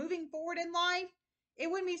moving forward in life,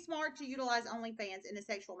 it wouldn't be smart to utilize OnlyFans in a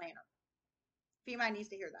sexual manner. If anybody needs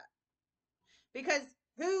to hear that. Because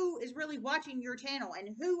who is really watching your channel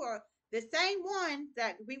and who are the same ones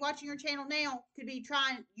that could be watching your channel now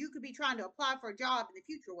you could be trying to apply for a job in the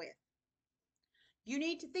future with. You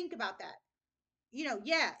need to think about that.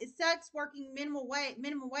 Yeah, it sucks working minimum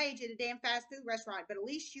wage at a damn fast food restaurant, but at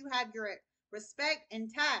least you have your respect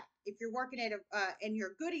intact if you're working at and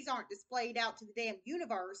your goodies aren't displayed out to the damn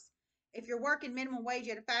universe. If you're working minimum wage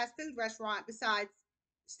at a fast food restaurant, besides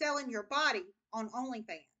selling your body on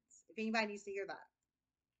OnlyFans, if anybody needs to hear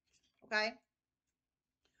that, okay.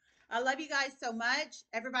 I love you guys so much.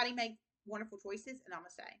 Everybody make wonderful choices, and I'm gonna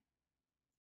say.